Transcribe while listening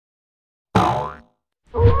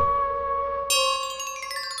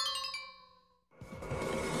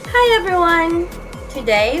everyone!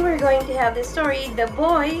 Today we're going to have the story The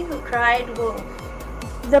Boy Who Cried Wolf.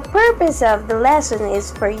 The purpose of the lesson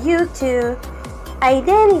is for you to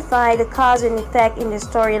identify the cause and effect in the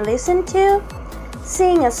story listened to,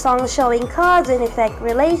 sing a song showing cause and effect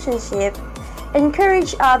relationship,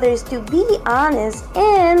 encourage others to be honest,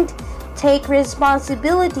 and take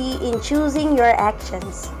responsibility in choosing your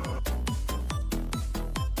actions.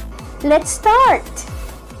 Let's start!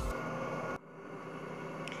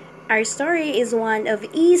 Our story is one of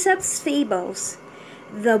Aesop's fables,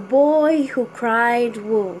 The Boy Who Cried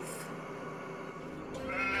Wolf.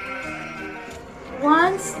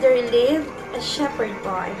 Once there lived a shepherd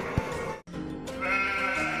boy.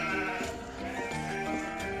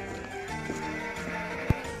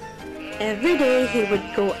 Every day he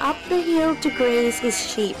would go up the hill to graze his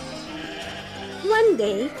sheep. One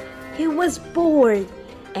day he was bored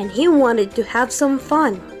and he wanted to have some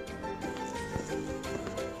fun.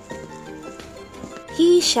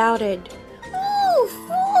 He shouted, "Wolf!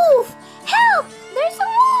 Wolf! Help! There's a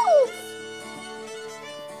wolf!"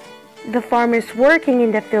 The farmers working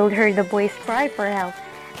in the field heard the boy's cry for help.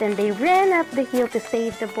 Then they ran up the hill to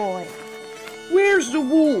save the boy. "Where's the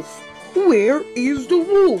wolf? Where is the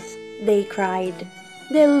wolf?" they cried.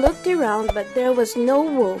 They looked around, but there was no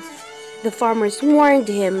wolf. The farmers warned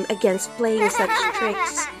him against playing such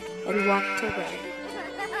tricks and walked away.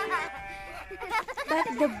 But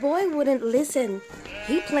the boy wouldn't listen.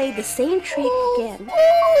 He played the same trick again.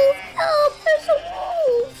 "Wolf! Help! There's a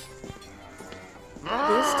wolf!"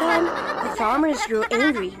 This time, the farmers grew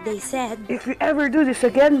angry. They said, "If you ever do this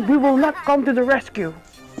again, we will not come to the rescue,"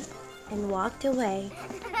 and walked away.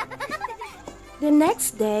 The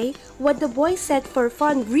next day, what the boy said for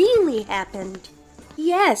fun really happened.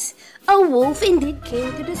 Yes, a wolf indeed came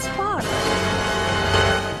to the spot.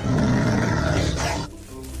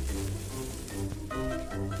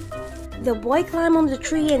 The boy climbed on the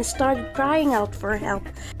tree and started crying out for help.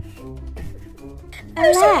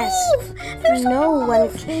 Alas, no one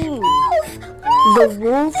came. The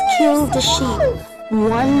wolf killed the sheep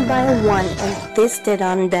one by one and feasted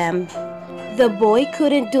on them. The boy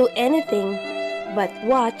couldn't do anything but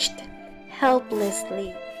watched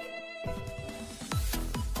helplessly.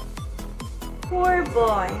 Poor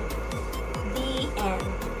boy. The end.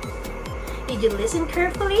 Did you listen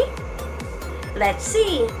carefully? Let's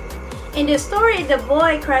see. In the story, the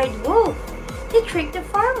boy cried wolf. He tricked the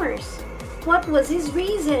farmers. What was his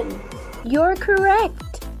reason? You're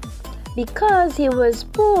correct. Because he was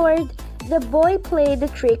bored, the boy played the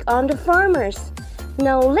trick on the farmers.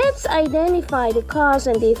 Now let's identify the cause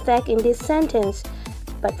and the effect in this sentence.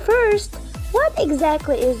 But first, what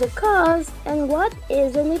exactly is the cause and what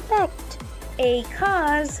is an effect? A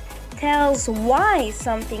cause tells why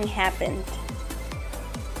something happened.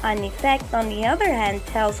 An effect, on the other hand,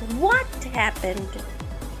 tells what happened.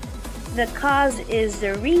 The cause is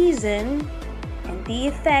the reason and the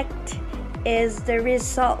effect is the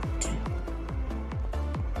result.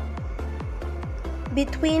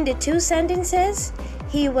 Between the two sentences,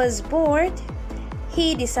 he was bored.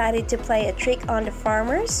 He decided to play a trick on the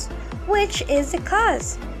farmers, which is the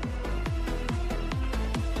cause.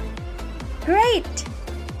 Great!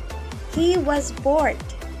 He was bored.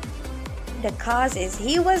 The cause is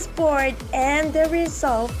he was bored, and the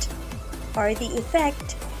result, or the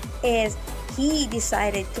effect, is he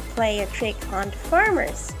decided to play a trick on the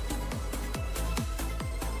farmers.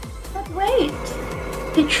 But wait!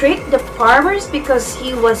 He tricked the farmers because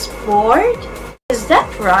he was bored? Is that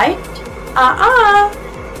right?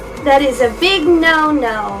 That is a big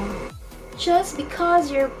no-no. Just because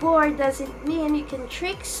you're bored doesn't mean you can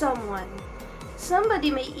trick someone. Somebody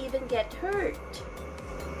may even get hurt.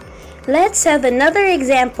 Let's have another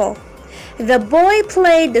example. The boy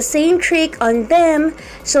played the same trick on them,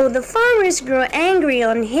 so the farmers grew angry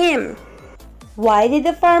on him. Why did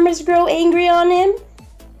the farmers grow angry on him?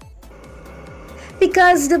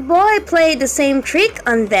 Because the boy played the same trick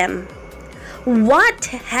on them. What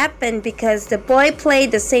happened because the boy played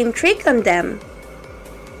the same trick on them?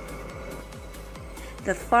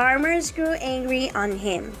 The farmers grew angry on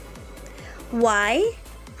him. Why?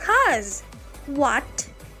 Cause. What?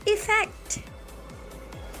 Effect.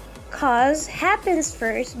 Cause happens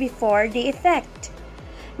first before the effect.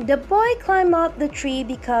 The boy climbed up the tree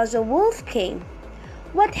because a wolf came.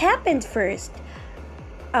 What happened first?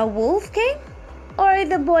 A wolf came? Or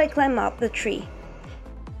the boy climbed up the tree?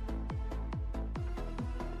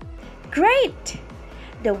 Great!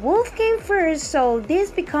 The wolf came first, so this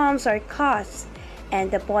becomes our cause, and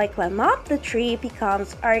the boy climbed up the tree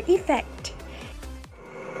becomes our effect.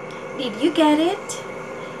 Did you get it?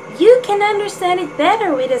 You can understand it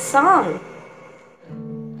better with a song.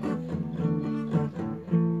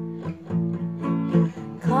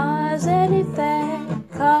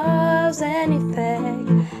 cause and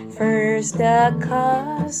effect. First the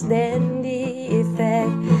cause, then the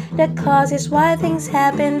effect. The cause is why things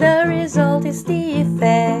happen, the result is the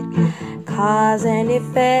effect. Cause and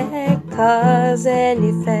effect, cause and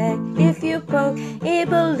effect. If you poke a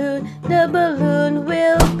balloon, the balloon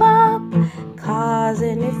will pop. Cause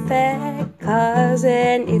and effect, cause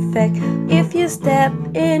and effect. If you step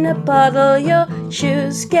in a puddle, your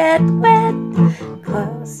shoes get wet.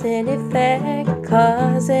 Cause and effect,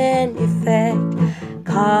 cause and effect.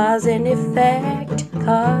 Cause and effect,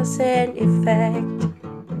 cause and effect.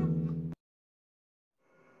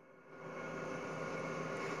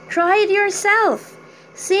 Try it yourself.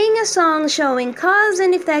 Sing a song showing cause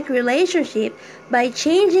and effect relationship by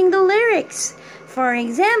changing the lyrics. For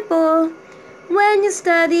example, when you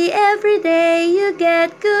study every day, you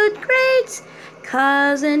get good grades.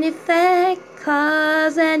 Cause and effect,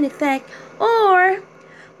 cause and effect. Or,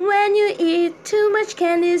 when you eat too much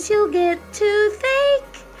candies, you'll get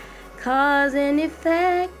toothache. Cause and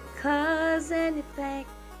effect, cause and effect.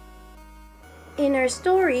 In our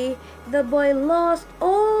story, the boy lost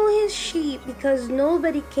all his sheep because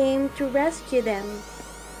nobody came to rescue them.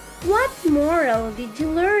 What moral did you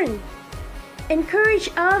learn? Encourage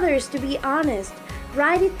others to be honest.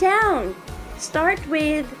 Write it down. Start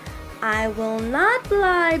with, I will not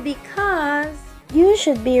lie because... You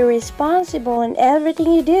should be responsible in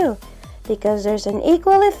everything you do because there's an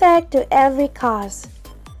equal effect to every cause.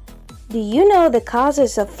 Do you know the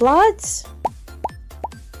causes of floods?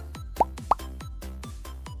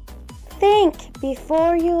 Think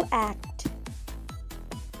before you act.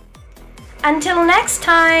 Until next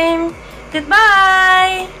time,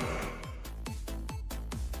 goodbye!